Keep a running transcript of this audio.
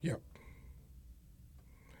Yep.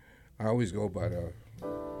 I always go by the.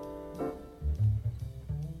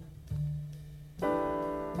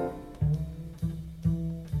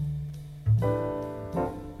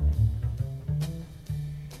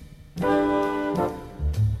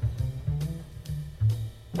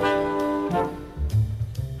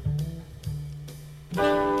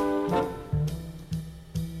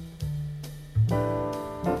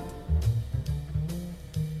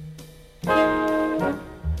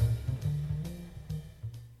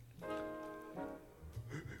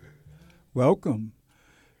 Welcome.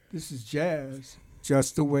 This is Jazz,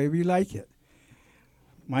 just the way we like it.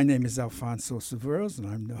 My name is Alfonso Severos, and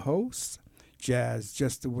I'm the host. Jazz,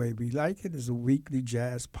 just the way we like it, is a weekly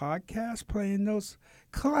jazz podcast playing those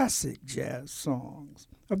classic jazz songs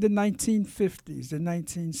of the 1950s, the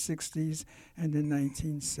 1960s, and the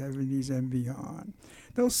 1970s and beyond.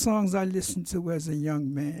 Those songs I listened to as a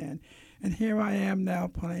young man, and here I am now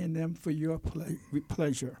playing them for your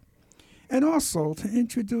pleasure. And also to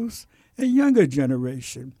introduce a younger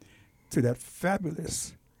generation to that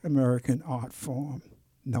fabulous American art form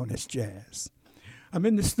known as jazz. I'm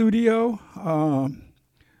in the studio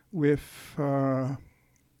with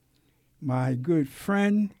my good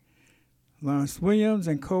friend, Lawrence Williams,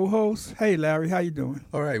 and co-host. Hey, Larry, how you doing?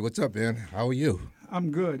 All right, what's up, man? How are you?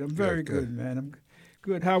 I'm good. I'm very good, man. I'm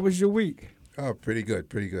good. How was your week? Oh, pretty good,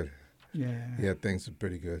 pretty good. Yeah, things are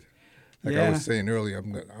pretty good. Like I was saying earlier,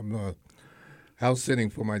 I'm house sitting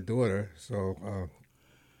for my daughter, so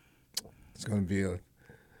it's going to be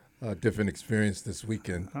a different experience this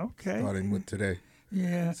weekend. Okay. Starting with today.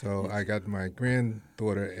 Yeah. So I got my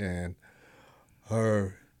granddaughter and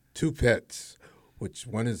her two pets, which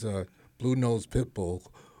one is a blue-nosed pit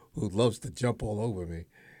bull who loves to jump all over me,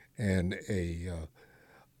 and a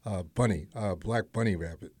bunny, a black bunny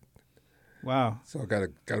rabbit. Wow. So I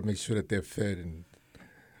gotta make sure that they're fed and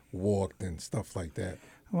walked and stuff like that.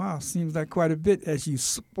 Wow, seems like quite a bit as you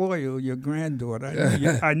spoil your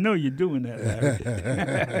granddaughter. I know you're doing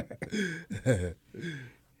that, Larry.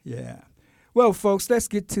 Yeah. Well, folks, let's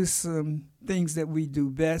get to some things that we do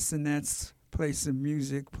best, and that's play some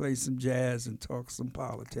music, play some jazz, and talk some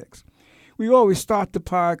politics. We always start the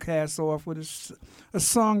podcast off with a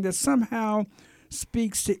song that somehow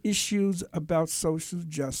speaks to issues about social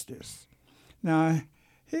justice. Now,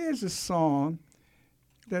 here's a song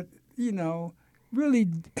that, really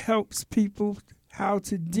helps people how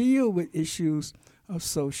to deal with issues of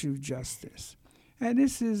social justice. And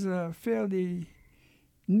this is a fairly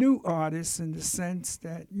new artist in the sense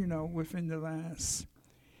that, within the last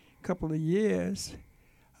couple of years,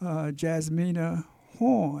 Jasmina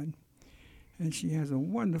Horn, and she has a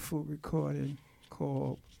wonderful recording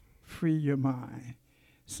called Free Your Mind.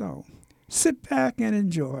 So sit back and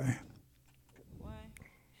enjoy. 1,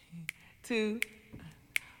 2,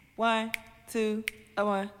 1, 2,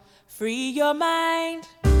 1. Free your mind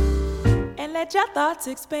and let your thoughts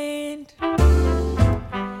expand.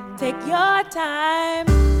 Take your time,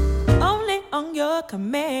 only on your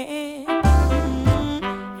command.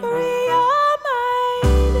 Free your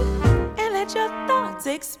mind and let your thoughts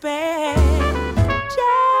expand.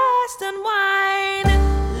 Just unwind,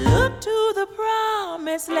 look to the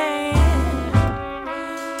promised land.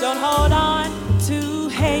 Don't hold on to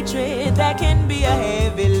hatred, that can be a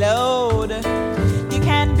heavy load. You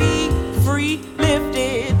can be free,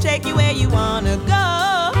 lifted, take you where you wanna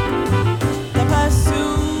go. The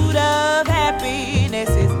pursuit of happiness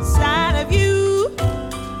is inside of you.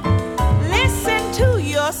 Listen to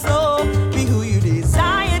your soul, be who you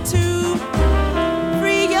desire to.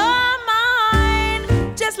 Free your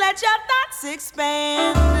mind, just let your thoughts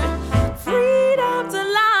expand. Freedom's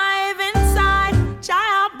alive inside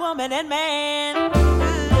child, woman, and man.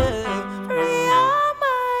 Free your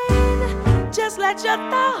mind, just let your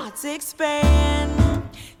thoughts expand.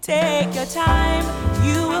 Take your time,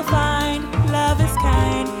 you will find love is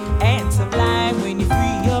kind and sublime when you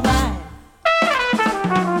free your mind.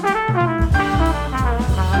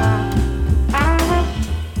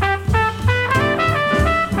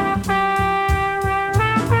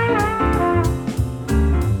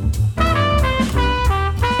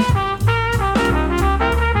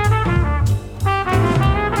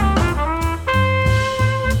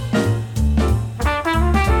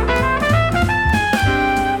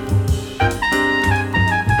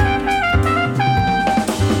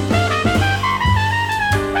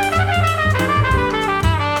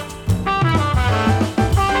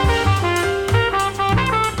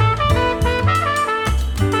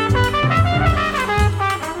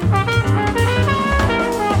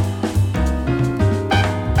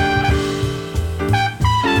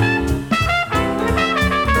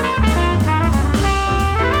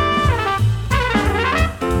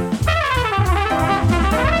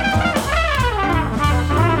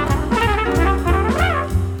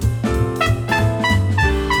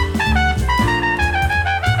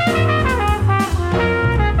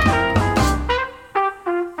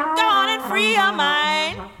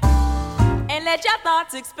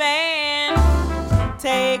 thoughts expand.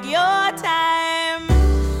 Take your time,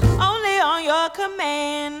 only on your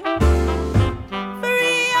command.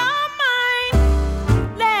 Free your mind,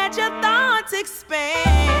 let your thoughts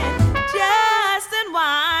expand. Just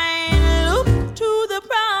unwind, loop to the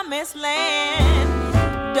promised land.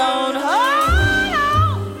 Don't hold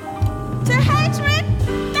on to hatred,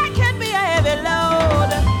 that can be a heavy load.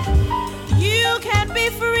 You can be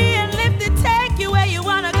free and lift it, take you where you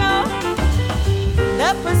wanna go.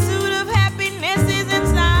 The pursuit of happiness is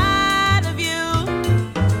inside of you.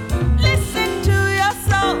 Listen to your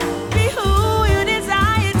soul, be who you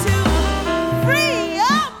desire to. Free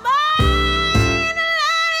your mind,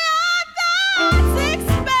 let your thoughts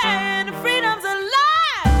expand. Freedom's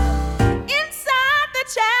alive inside the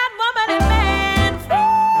child, woman, and man.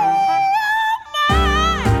 Free your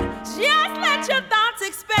mind, just let your thoughts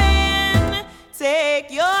expand. Take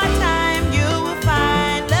your time, you will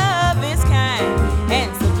find love is kind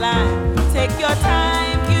and sublime. Take your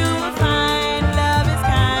time, you will find love is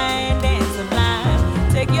kind and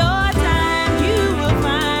sublime. Take your time, you will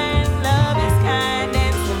find love is kind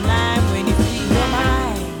and sublime when you free your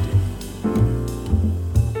mind.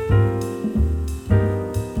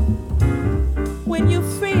 When you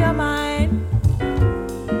free your mind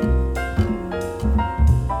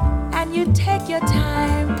and you take your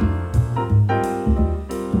time,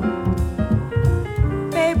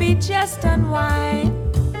 baby, just unwind.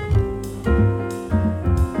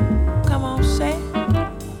 Come on, say,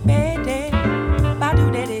 baby,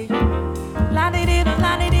 ba-do de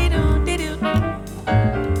la-de-de-do, de-do.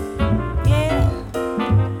 Yeah,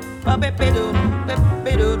 ba-be-be-do,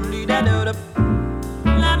 be-be-do, li-da-do-do.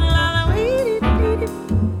 La-la-la-wee-dee-dee-dee.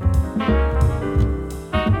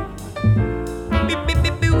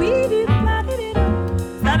 Be-be-be-be-wee-dee, la-dee-dee-do.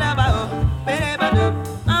 Da-da-ba-oh, be-de-ba-do.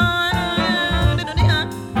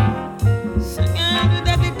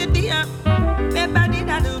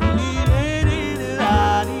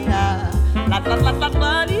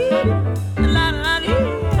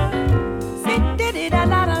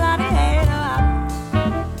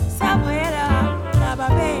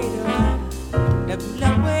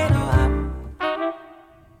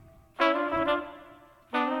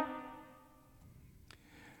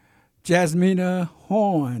 Jasmina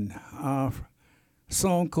Horn, a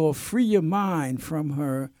song called Free Your Mind from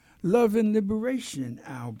her Love and Liberation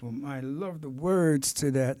album. I love the words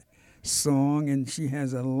to that song, and she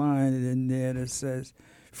has a line in there that says,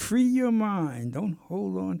 free your mind, don't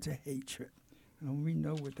hold on to hatred. And we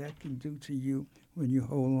know what that can do to you when you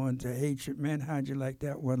hold on to hatred. Man, how'd you like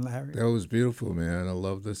that one, Larry? That was beautiful, man. I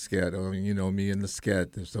love the scat. I mean, you know me and the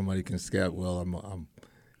scat. If somebody can scat well, I'm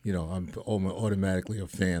automatically a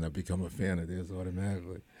fan. I become a fan of theirs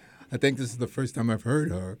automatically. I think this is the first time I've heard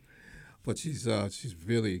her, but she's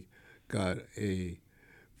really got a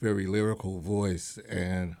very lyrical voice,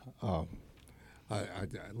 and I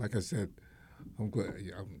like I said, I'm glad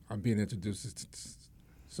I'm being introduced to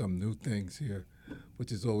some new things here,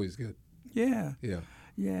 which is always good. Yeah. Yeah.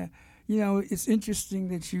 Yeah. You know, it's interesting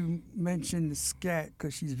that you mentioned the scat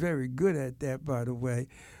because she's very good at that, by the way.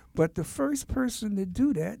 But the first person to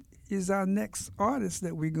do that is our next artist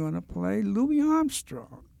that we're going to play, Louis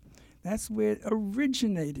Armstrong. That's where it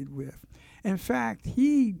originated with. In fact,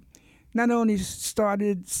 he not only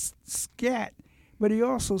started scat, but he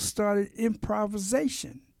also started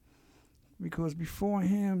improvisation. Because before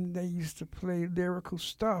him, they used to play lyrical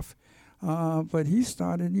stuff. But he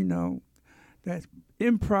started, that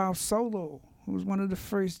improv solo. He was one of the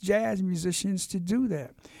first jazz musicians to do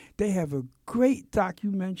that. They have a great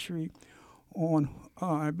documentary on,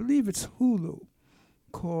 I believe it's Hulu,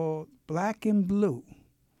 called Black and Blue.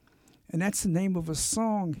 And that's the name of a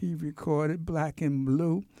song he recorded, Black and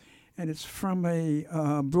Blue. And it's from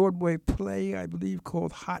a Broadway play, I believe,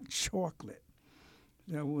 called Hot Chocolate.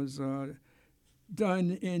 That was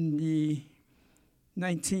done in the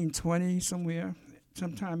 1920s somewhere,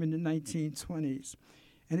 sometime in the 1920s.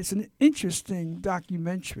 And it's an interesting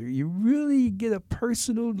documentary. You really get a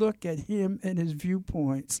personal look at him and his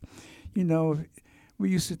viewpoints. We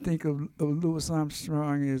used to think of Louis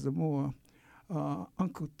Armstrong as a more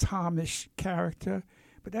Uncle Tom-ish character,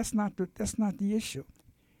 but that's not the issue.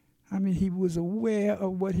 I mean, he was aware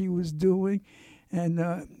of what he was doing, and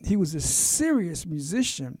he was a serious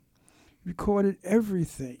musician. Recorded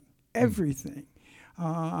everything.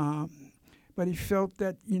 But he felt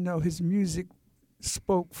that, his music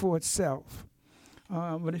spoke for itself.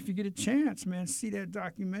 But if you get a chance, man, see that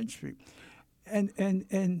documentary.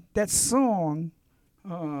 And that song,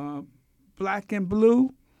 Black and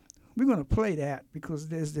Blue, we're going to play that because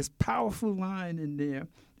there's this powerful line in there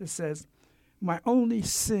that says, my only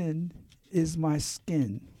sin is my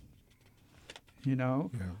skin. You know?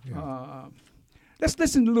 Yeah. Let's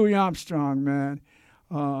listen to Louis Armstrong, man,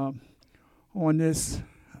 on this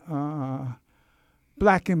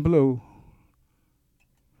Black and Blue.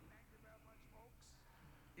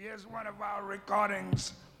 Here's one of our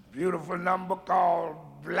recordings, beautiful number called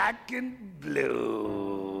Black and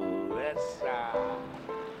Blue. Yes,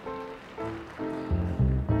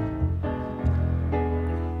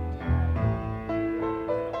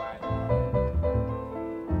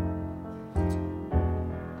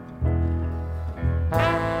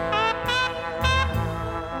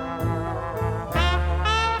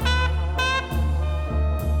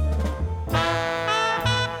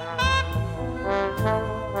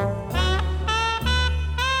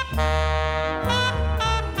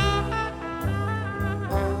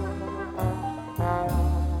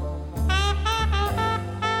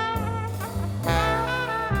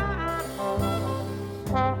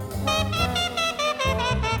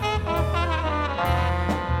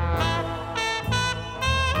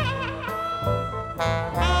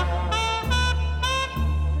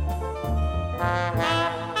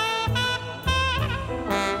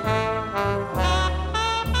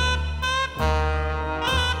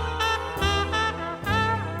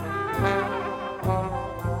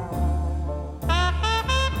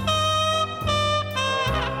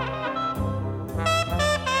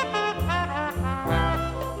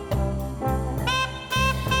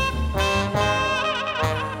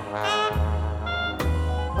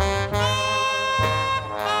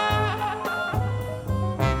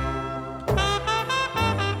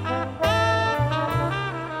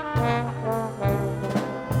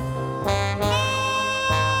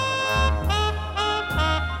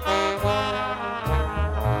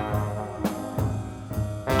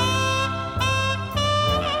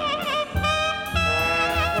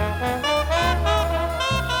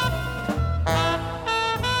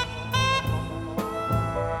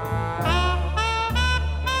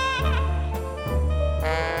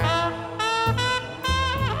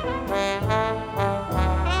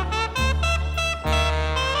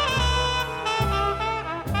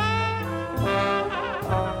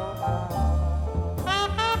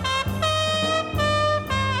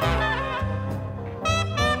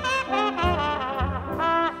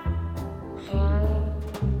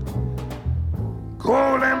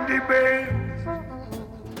 cold empty beds,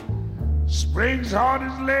 springs hard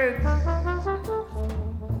as lead,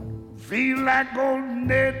 feel like golden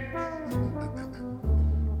dead,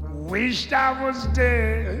 wished I was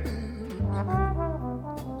dead.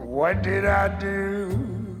 What did I do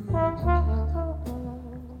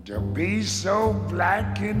to be so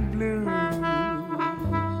black and blue?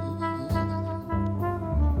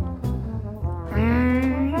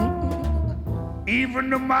 Even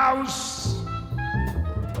the mouse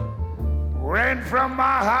ran from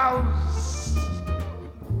my house.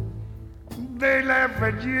 They laugh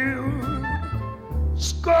at you,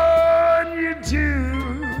 scorn you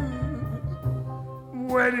too.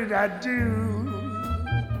 What did I do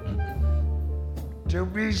to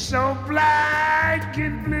be so black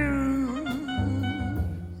and blue?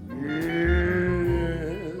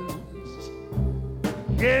 Yes,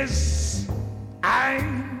 yes,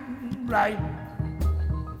 I'm right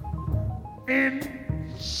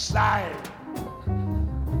inside.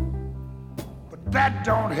 That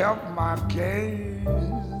don't help my case,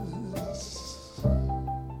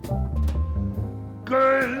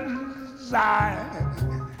 'cause I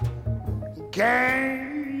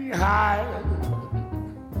can't hide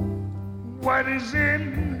what is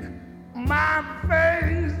in my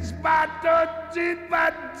face. But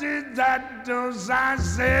that does I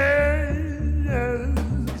say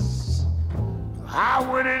yes.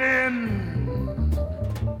 How would it end?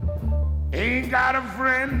 Ain't got a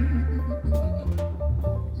friend.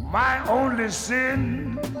 My only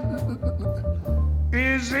sin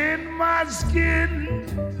is in my skin.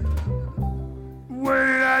 What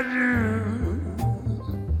did I do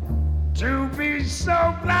to be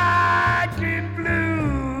so black and blue?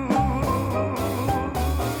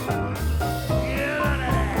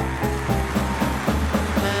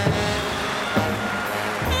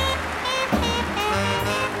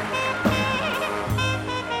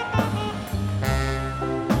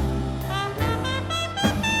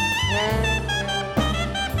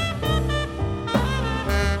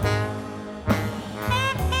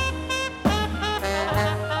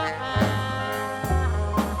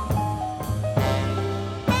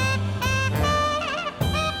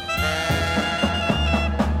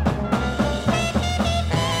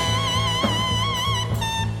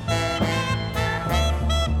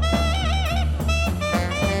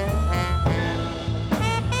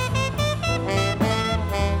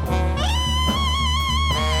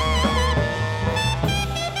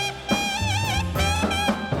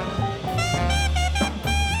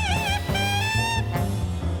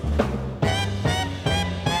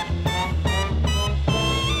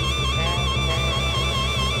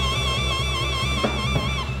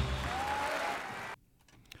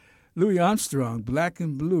 Louis Armstrong, Black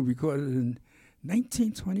and Blue, recorded in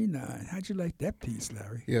 1929. How'd you like that piece,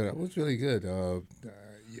 Larry? Yeah, that was really good.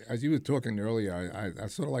 As you were talking earlier, I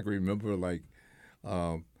sort of like remember like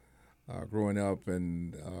growing up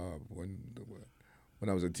and when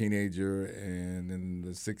I was a teenager and in the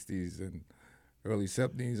 60s and early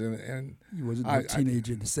 70s. And You wasn't a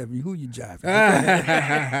teenager in the 70s. Who you jiving?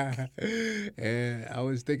 And I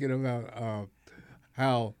was thinking about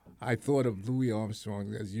how I thought of Louis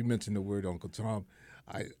Armstrong, as you mentioned the word Uncle Tom.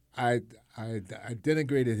 I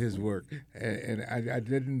denigrated his work, and I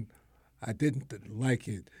didn't like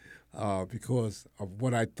it because of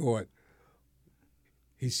what I thought.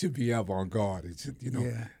 He should be avant-garde. He should,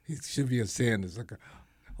 he should be a Sanders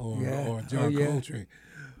or John Coltrane.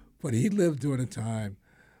 But he lived during a time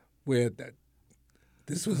where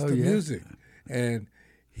this was the music, and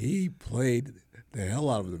he played the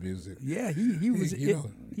hell out of the music. Yeah, he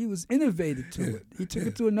was innovative to it. He took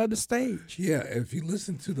it to another stage. Yeah, if you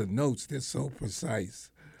listen to the notes, they're so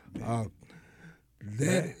precise.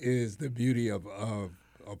 That is the beauty of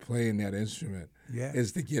playing that instrument. Yeah,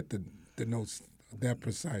 is to get the notes that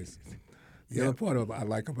precise. The other part I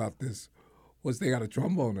like about this was they got a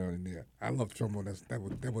trombone in there. I love trombone.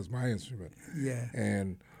 That was my instrument. Yeah.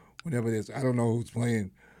 And whenever there's, I don't know who's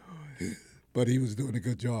playing, but he was doing a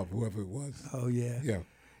good job, whoever it was. Oh yeah. Yeah.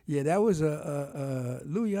 Yeah, that was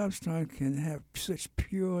Louis Armstrong can have such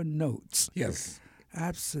pure notes. Yes.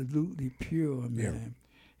 Absolutely pure, man. Yeah.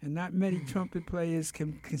 And not many trumpet players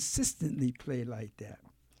can consistently play like that.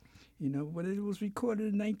 But it was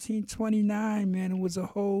recorded in 1929, man. It was a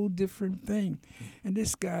whole different thing. And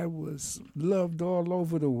this guy was loved all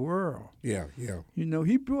over the world. Yeah, yeah.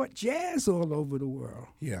 He brought jazz all over the world.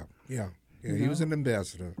 Yeah, yeah. Yeah, he was an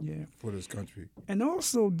ambassador for this country. And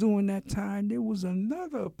also during that time, there was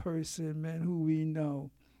another person, man, who we know.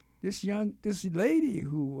 This lady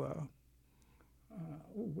who,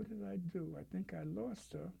 what did I do? I think I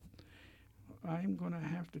lost her. I'm going to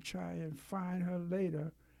have to try and find her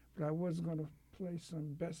later. But I was going to play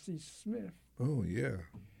some Bessie Smith. Oh, yeah.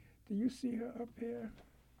 Do you see her up here?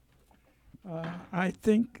 I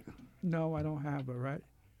think, no, I don't have her, right?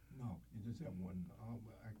 No, you just have one.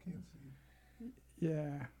 I can't see.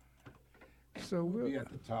 Yeah. So we'll be at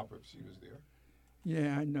the top if she was there.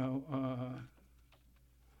 Yeah, I know.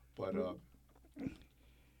 But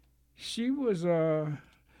she was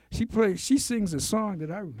she sings a song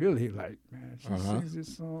that I really like, man. She sings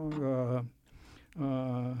this song.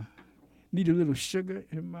 Need a little sugar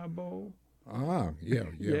in my bowl. Yeah.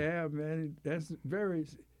 Yeah, man, that's very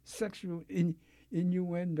sexual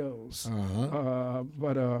innuendos.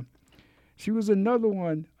 But she was another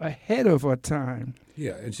one ahead of her time.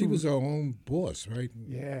 Yeah, and she was her own boss, right?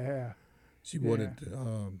 Yeah. She wanted.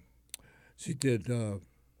 She did.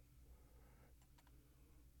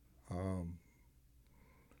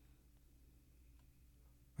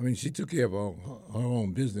 She took care of her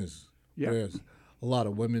own business. Yeah. Whereas a lot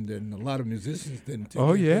of women didn't, a lot of musicians didn't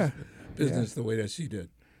take business the way that she did.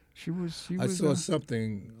 She was. I saw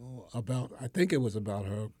something about, I think it was about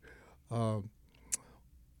her.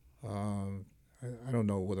 I don't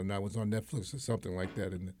know whether or not it was on Netflix or something like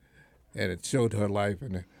that, and it showed her life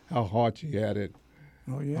and how hard she had it.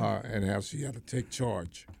 Oh yeah. And how she had to take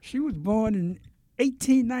charge. She was born in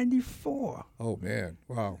 1894. Oh man!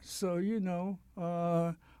 Wow. So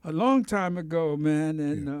a long time ago, man,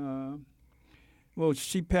 and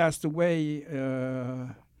she passed away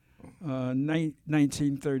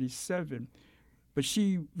 1937, but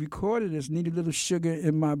she recorded as "Need a Little Sugar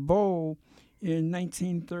in My Bowl" in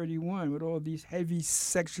 1931 with all these heavy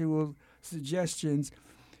sexual suggestions.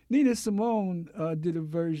 Nina Simone did a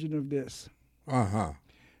version of this.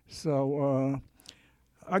 So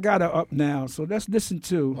I got her up now, so let's listen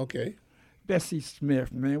to Bessie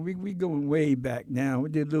Smith, man. We going way back now. We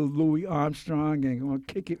did a little Louis Armstrong and going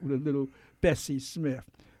to kick it with a little Bessie Smith.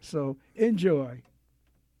 So enjoy.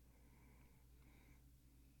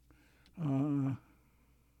 Hold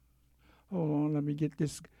on, let me get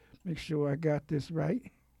this, make sure I got this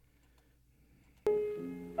right.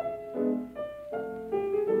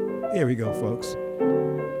 Here we go, folks.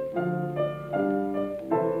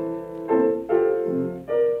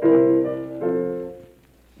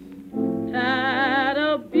 Tired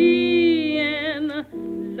of being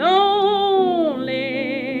lonely,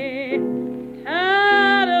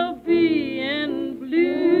 tired of being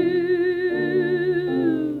blue.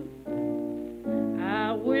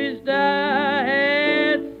 I wished I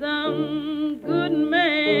had some good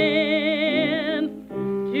man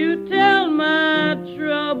to tell my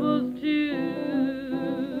troubles to.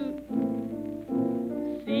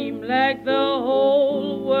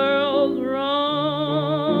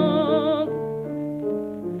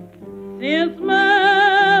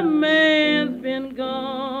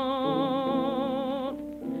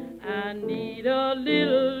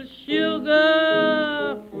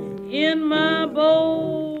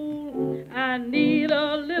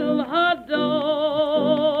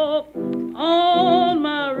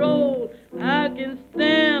 can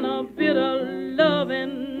stand a bit of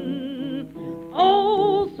loving,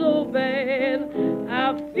 oh so bad.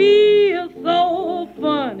 I feel so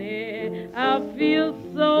funny, I feel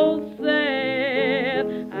so sad.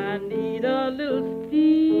 I need a little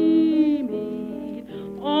steamy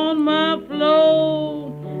on my floor.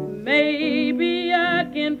 Maybe I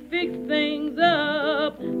can fix things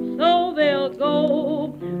up so they'll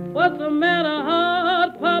go. What's the matter,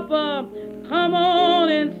 hard papa? Come on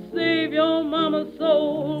and save your mama's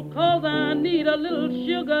soul, 'cause I need a little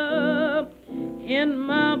sugar in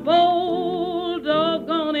my bowl.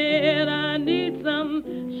 Doggone it, I need some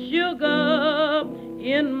sugar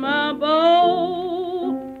in my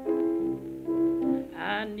bowl.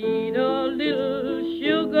 I need a little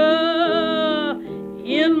sugar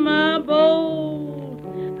in my bowl.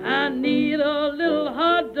 I need a little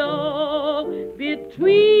hot dog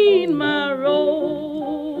between my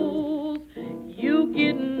rolls. You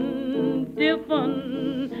getting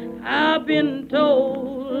different, I've been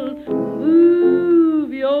told.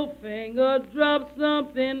 Move your finger, drop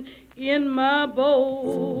something in my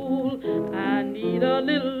bowl. I need a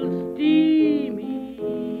little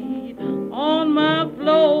steamy on my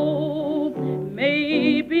floor.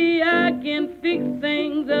 Maybe I can fix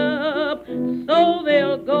things up so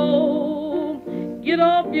they'll go. Get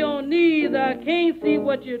off your knees, I can't see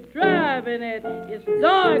what you're driving at. It's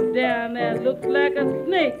dark down there, looks like a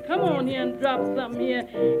snake. Come on here and drop something here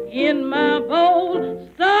in my bowl.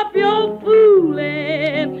 Stop your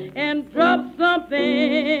fooling and drop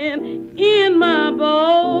something in my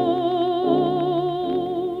bowl.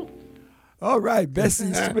 All right,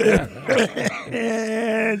 Bessie Smith.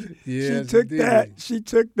 And Yes, she took indeed. that. She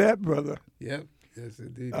took that, brother. Yep. Yes,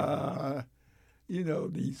 indeed. You know,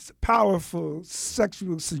 these powerful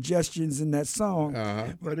sexual suggestions in that song.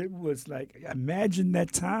 Uh-huh. But it was like, imagine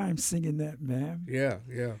that time singing that, man. Yeah,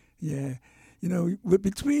 yeah. Yeah. You know,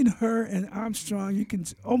 between her and Armstrong, you can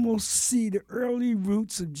almost see the early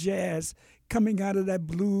roots of jazz coming out of that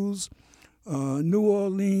blues, New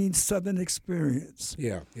Orleans Southern experience.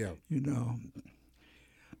 Yeah, yeah. You know,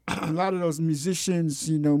 a lot of those musicians,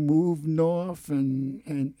 you know, moved north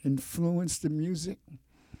and influenced the music.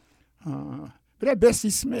 But that Bessie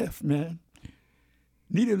Smith, man,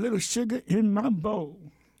 need a little sugar in my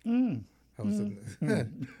bowl. That was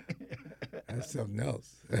that's something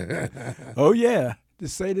else. Oh, yeah, to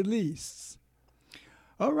say the least.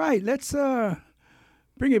 All right, let's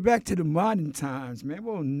bring it back to the modern times, man.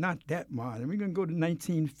 Well, not that modern. We're going to go to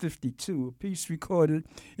 1952, a piece recorded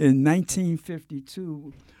in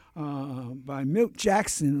 1952 by Milt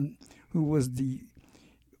Jackson, who was the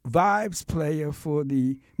vibes player for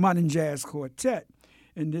the Modern Jazz Quartet.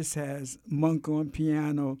 And this has Monk on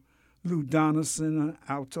piano, Lou Donaldson on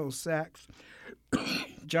alto sax,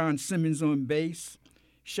 John Simmons on bass,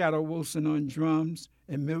 Shadow Wilson on drums,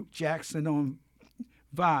 and Milt Jackson on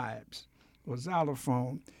vibes or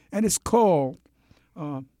xylophone. And it's called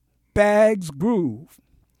Bags Groove.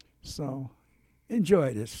 So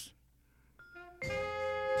enjoy this.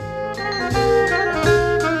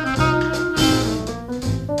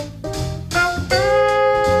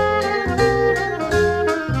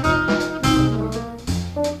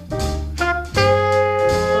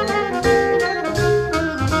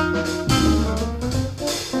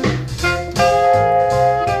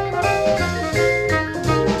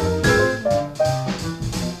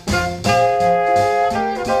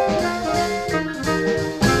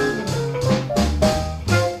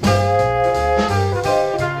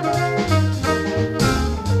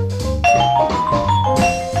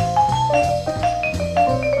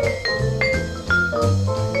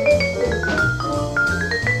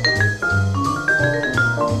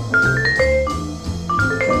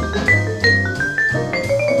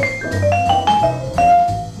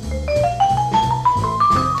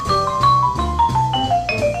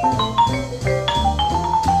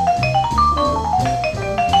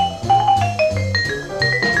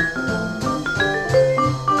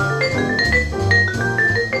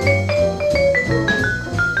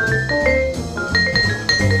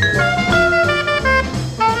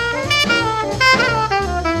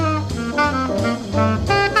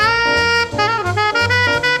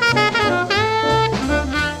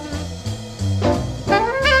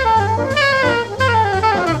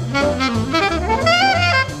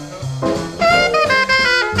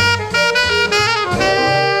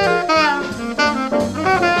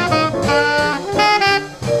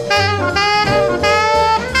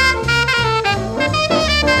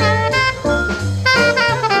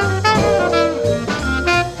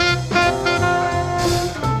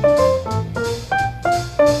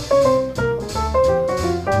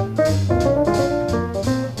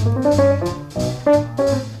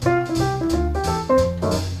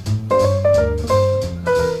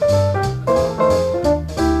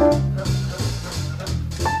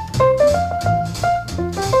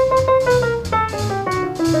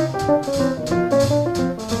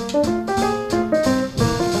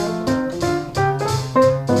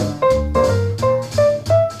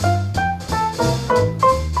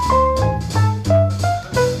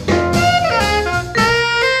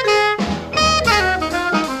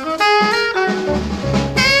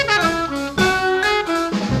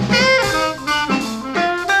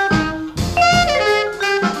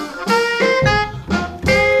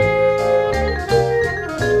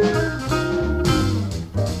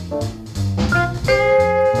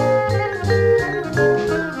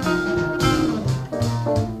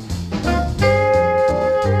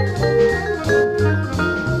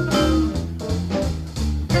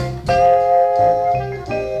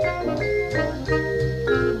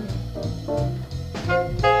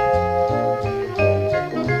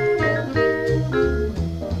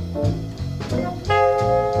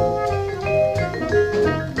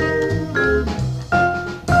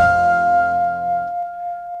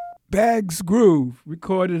 Bags Groove,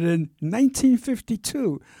 recorded in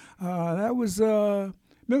 1952. That was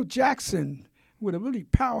Milt Jackson with a really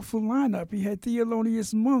powerful lineup. He had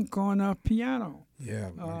Thelonious Monk on piano. Yeah,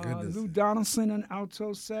 my goodness. Lou Donaldson on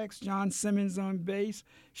alto sax, John Simmons on bass,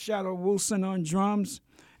 Shadow Wilson on drums,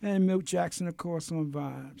 and Milt Jackson, of course, on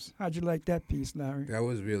vibes. How'd you like that piece, Larry? That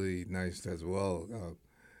was really nice as well.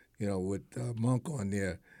 With Monk on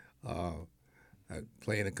there,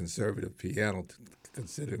 playing a conservative piano,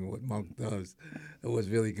 considering what Monk does, it was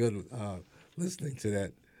really good listening to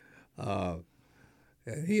that.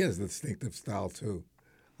 And he has a distinctive style too.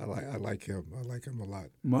 I like him. I like him a lot.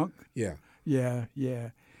 Monk? Yeah. Yeah.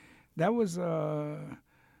 That was bop.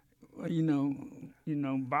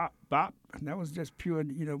 That was just pure,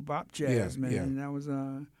 bop jazz, man. Yeah. And that was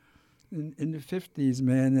in the 50s,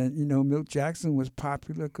 man. And Milt Jackson was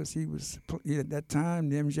popular because he was at that time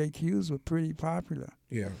the MJQs were pretty popular.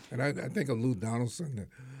 Yeah, and I think of Lou Donaldson.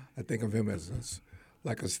 I think of him as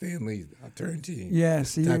like a Stanley Turrentine.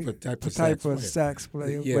 Yes, type of sax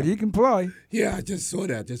player. Yeah. But he can play. Yeah, I just saw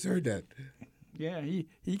that. Just heard that. Yeah, he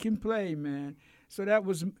can play, man. So that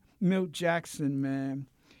was Milt Jackson, man.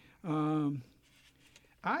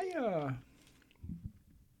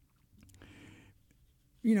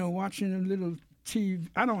 Watching a little TV.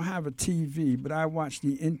 I don't have a TV, but I watch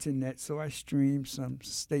the internet, so I stream some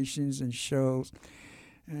stations and shows.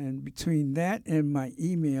 And between that and my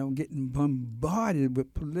email, I'm getting bombarded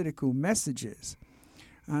with political messages.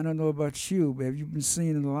 I don't know about you, but have you been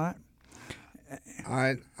seeing it a lot?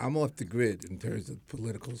 I'm off the grid in terms of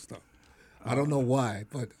political stuff. I don't know why,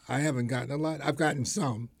 but I haven't gotten a lot. I've gotten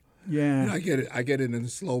some. Yeah. And I get it in the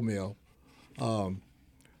slow mail.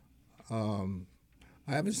 I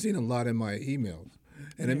haven't seen a lot in my emails,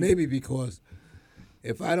 and it may be because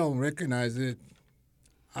if I don't recognize it,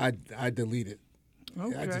 I delete it.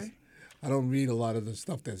 Okay. I don't read a lot of the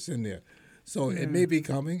stuff that's in there, so it may be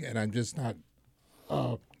coming, and I'm just not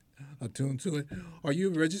attuned to it. Are you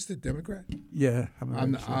a registered Democrat? Yeah,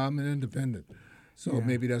 I'm an independent, so Yeah.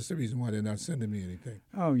 maybe that's the reason why they're not sending me anything.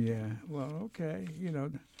 Oh yeah. Well, okay.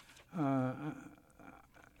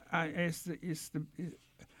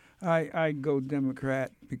 I go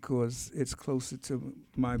Democrat because it's closer to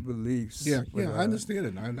my beliefs. Yeah, But, I understand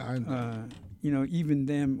it. Even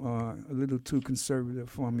them are a little too conservative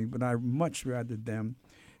for me, but I much rather them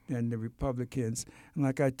than the Republicans. And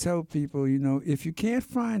like I tell people, if you can't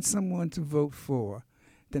find someone to vote for,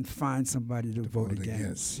 then find somebody to vote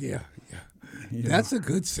against. Yeah. You know? That's a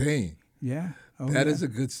good saying. Yeah. That is a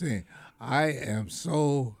good saying. I am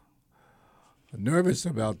so nervous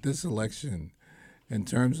about this election in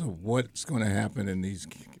terms of what's going to happen in these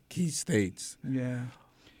key states Yeah.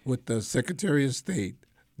 with the Secretary of State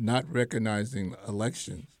not recognizing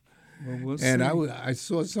elections. Well, we'll And see. I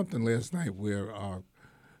saw something last night where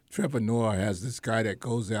Trevor Noah has this guy that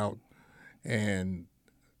goes out and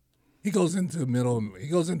he goes into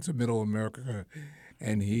middle America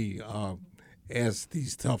and he asks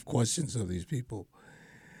these tough questions of these people.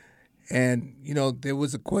 And, there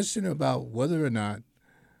was a question about whether or not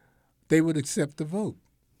they would accept the vote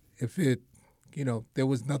if there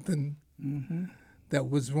was nothing that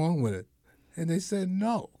was wrong with it. And they said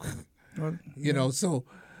no. Well, So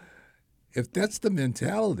if that's the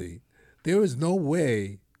mentality, there is no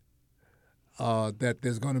way that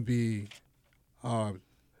there's going to be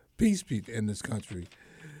peace in this country.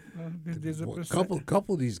 there's a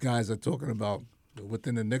Couple of these guys are talking about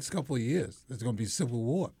within the next couple of years, there's going to be civil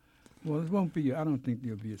war. Well, it won't be. I don't think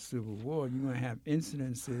there'll be a civil war. You're going to have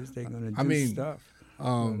incidences. They're going to do I mean, stuff.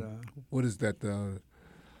 What is that?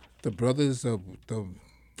 The brothers of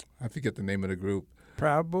I forget the name of the group.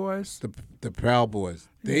 Proud Boys. The Proud Boys.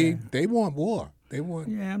 They want war. They want.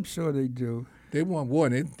 Yeah, I'm sure they do. They want war.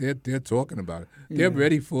 They're talking about it. They're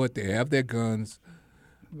ready for it. They have their guns.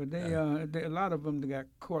 But a lot of them got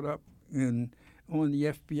caught up on the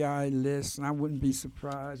FBI list, and I wouldn't be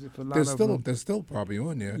surprised if a lot of them. They're still probably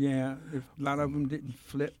on there. Yeah, if a lot of them didn't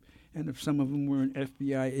flip, and if some of them weren't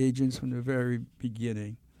FBI agents from the very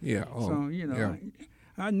beginning. Yeah. Oh, so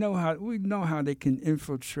we know how they can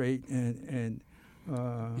infiltrate and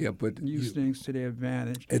use things to their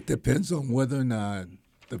advantage. It depends on whether or not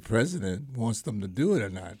the president wants them to do it or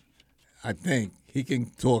not. I think he can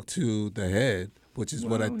talk to the head, which is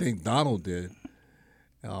what I think Donald did,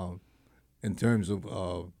 in terms of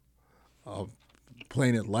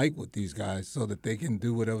playing it light with these guys so that they can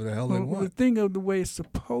do whatever the hell they want. The thing of the way it's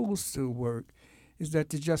supposed to work is that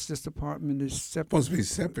the Justice Department is supposed to be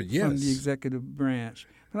separate, yes, from the executive branch.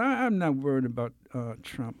 But I'm not worried about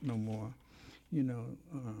Trump no more. I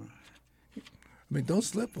mean, don't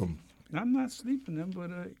slip him. I'm not sleeping him,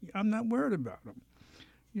 but I'm not worried about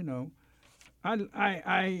him.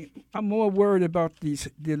 I'm more worried about the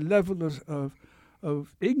level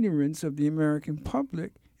of ignorance of the American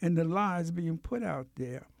public and the lies being put out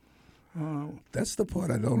there. That's the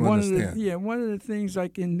part I don't understand. One of the things,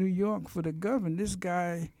 like in New York for the governor, this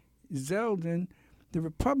guy Zeldin, the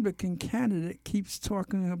Republican candidate, keeps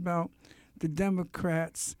talking about the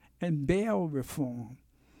Democrats and bail reform,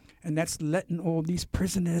 and that's letting all these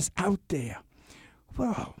prisoners out there.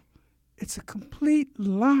 Well, it's a complete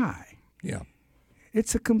lie. Yeah.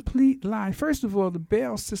 It's a complete lie. First of all, the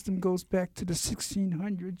bail system goes back to the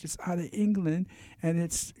 1600s. It's out of England, and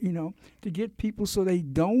it's, to get people so they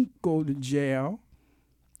don't go to jail.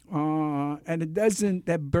 And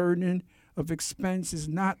that burden of expense is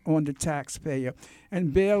not on the taxpayer.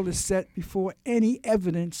 And bail is set before any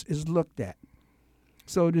evidence is looked at.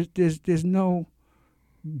 So there's no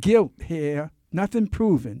guilt here, nothing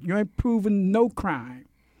proven. You ain't proven no crime,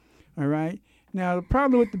 all right? Now, the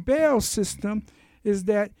problem with the bail system is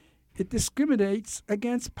that it discriminates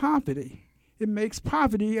against poverty. It makes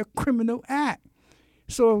poverty a criminal act.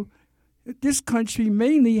 So this country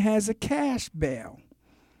mainly has a cash bail.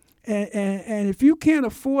 And if you can't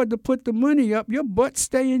afford to put the money up, your butt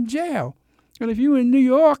stay in jail. And if you're in New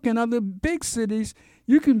York and other big cities,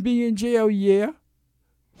 you can be in jail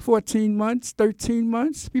 14 months, 13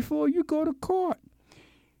 months before you go to court.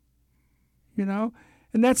 And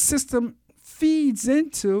that system feeds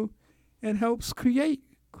into and helps create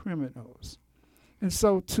criminals. And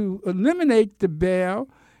so to eliminate the bail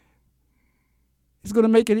is going to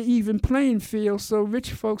make it an even playing field, so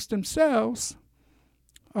rich folks themselves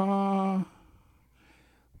will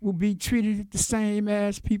be treated the same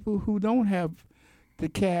as people who don't have the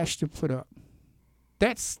cash to put up.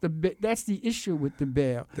 That's the issue with the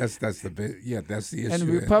bail. That's the issue. And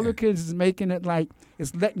the Republicans is making it like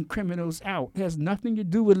it's letting criminals out. It has nothing to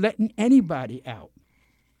do with letting anybody out.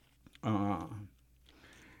 And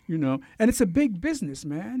it's a big business,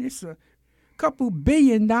 man. It's a couple $1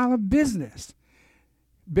 billion business.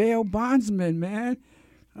 Bail bondsmen, man.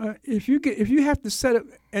 If you have to set up,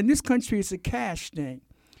 and this country is a cash thing,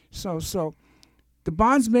 so the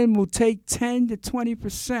bondsmen will take 10 to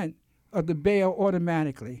 20% of the bail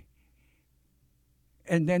automatically,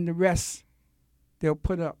 and then the rest they'll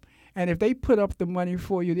put up. And if they put up the money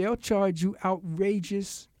for you, they'll charge you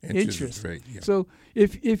outrageous interest. Rate, yeah. So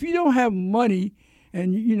if you don't have money,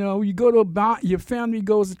 and you go to a bond, your family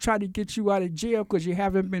goes to try to get you out of jail because you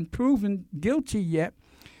haven't been proven guilty yet,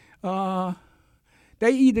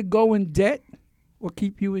 they either go in debt or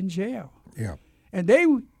keep you in jail. Yeah. And they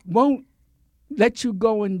won't let you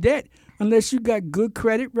go in debt unless you got good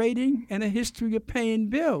credit rating and a history of paying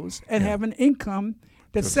bills and have an income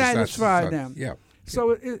that satisfies them. Yeah.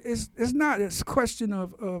 So it's not a question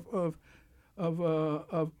of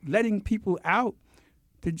letting people out.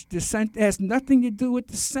 The has nothing to do with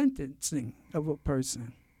the sentencing of a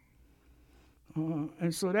person.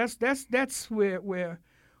 And so that's where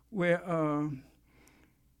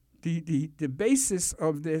the basis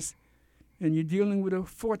of this. And you're dealing with a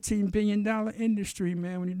 $14 billion industry,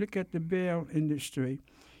 man, when you look at the bail industry.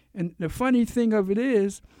 And the funny thing of it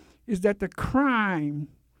is that the crime,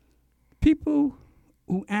 people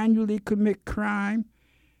who annually commit crime,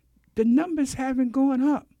 the numbers haven't gone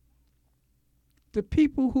up. The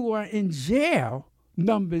people who are in jail,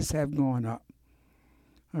 numbers have gone up.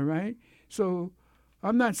 All right? So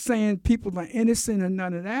I'm not saying people are innocent or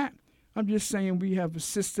none of that. I'm just saying we have a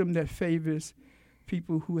system that favors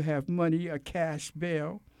people who have money, a cash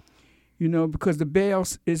bail, because the bail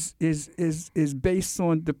is based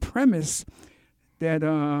on the premise that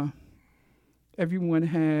everyone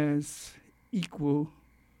has equal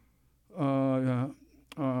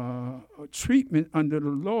treatment under the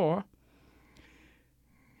law,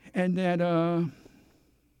 and that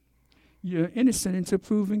you're innocent until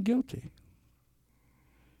proven guilty.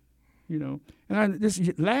 You know, and this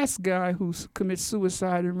last guy who commits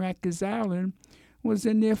suicide in Rikers Island was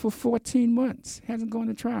in there for 14 months. Hasn't gone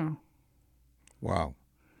to trial. Wow.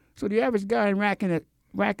 So the average guy in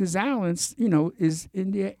Rikers Island, you know, is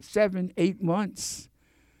in there 7, 8 months.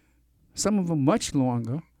 Some of them much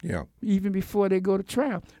longer. Yeah. Even before they go to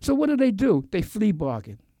trial. So what do? They flea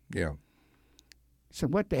bargain. Yeah. So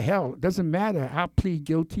what the hell? It doesn't matter. I'll plead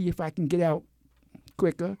guilty if I can get out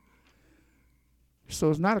quicker. So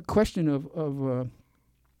it's not a question of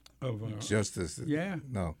justice. Yeah.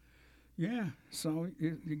 No. Yeah. So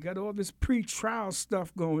you got all this pre-trial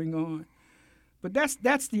stuff going on, but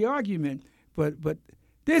that's the argument. But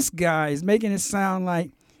this guy is making it sound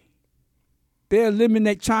like they're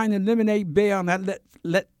trying to eliminate bail and not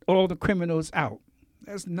let all the criminals out.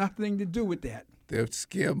 There's nothing to do with that. They're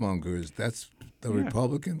scaremongers. That's the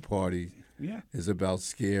Republican Party. Yeah. Is about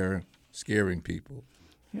scaring people.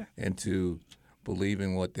 Yeah. Into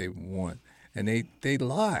believing what they want. And they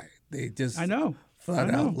lie. They just flat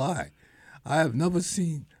out lie. I have never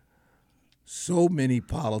seen so many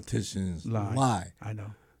politicians lie. I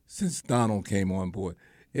know. Since Donald came on board.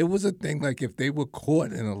 It was a thing like if they were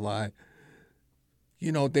caught in a lie,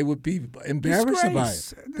 you know, they would be embarrassed about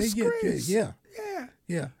it. Disgrace. Yeah.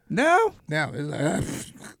 Now it's like,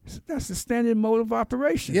 that's the standard mode of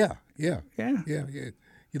operation. Yeah. Yeah.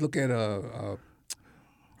 You look at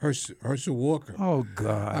Herschel Walker. Oh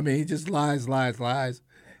God! I mean, he just lies,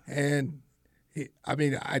 and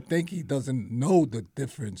I think he doesn't know the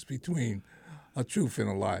difference between a truth and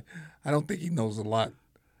a lie. I don't think he knows a lot.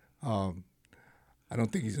 I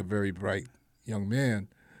don't think he's a very bright young man,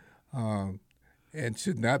 and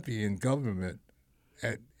should not be in government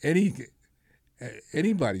at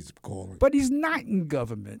anybody's calling. But he's not in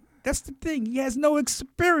government. That's the thing. He has no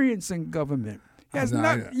experience in government. He has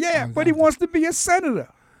but he wants to be a senator.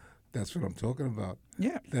 That's what I'm talking about.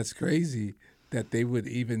 Yeah. That's crazy that they would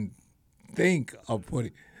even think of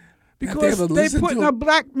putting. Because they're putting a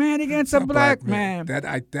black man against a black man.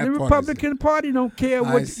 The Republican Party don't care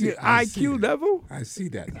what your IQ level. I see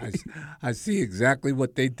that. I see exactly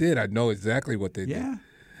what they did. I know exactly what they did.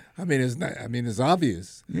 I mean, it's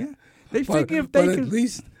obvious. Yeah. They figure if they but can. At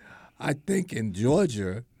least, I think in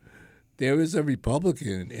Georgia, there is a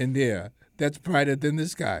Republican in there that's brighter than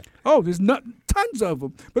this guy. Oh, there's tons of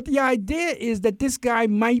them. But the idea is that this guy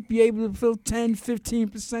might be able to fill 10,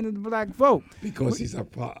 15% of the black vote. Because he's a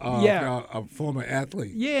former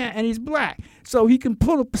athlete. Yeah, and he's black. So he can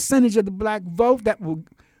pull a percentage of the black vote that will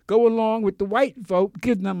go along with the white vote,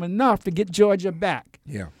 give them enough to get Georgia back.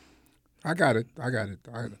 Yeah. I got it.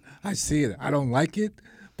 I see it. I don't like it,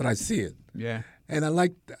 but I see it. Yeah. And I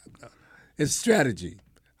like it's strategy.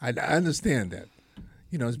 I understand that.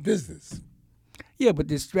 You know, it's business. Yeah, but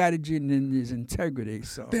there's strategy and then there's integrity.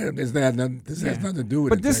 So this has nothing to do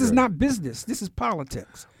with But integrity. this is not business. This is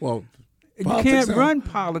politics. Well, you can't run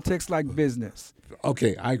politics like business.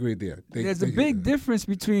 Okay, I agree there. There's a big difference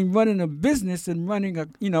between running a business and running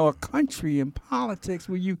a country in politics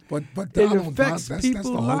where you but it Donald, affects that's people's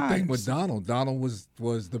the whole lives. thing with Donald. Donald was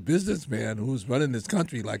the businessman who was running this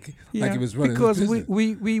country like he was running because his business.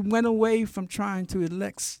 we went away from trying to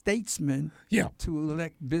elect statesmen to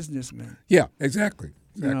elect businessmen. Yeah, exactly.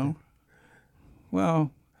 You know?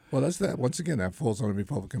 Well, that's that. Once again, that falls on the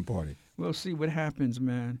Republican Party. We'll see what happens,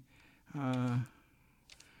 man.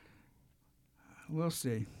 We'll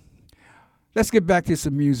see. Let's get back to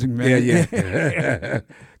some music, man. Yeah.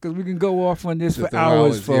 Because we can go off on this for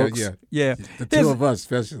hours, folks. Yeah. The two of us,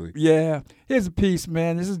 especially. Yeah. Here's a piece,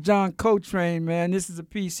 man. This is John Coltrane, man. This is a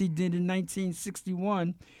piece he did in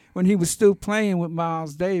 1961 when he was still playing with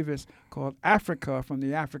Miles Davis called Africa from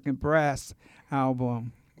the African Brass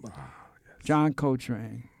album. Oh, yes. John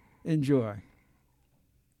Coltrane. Enjoy.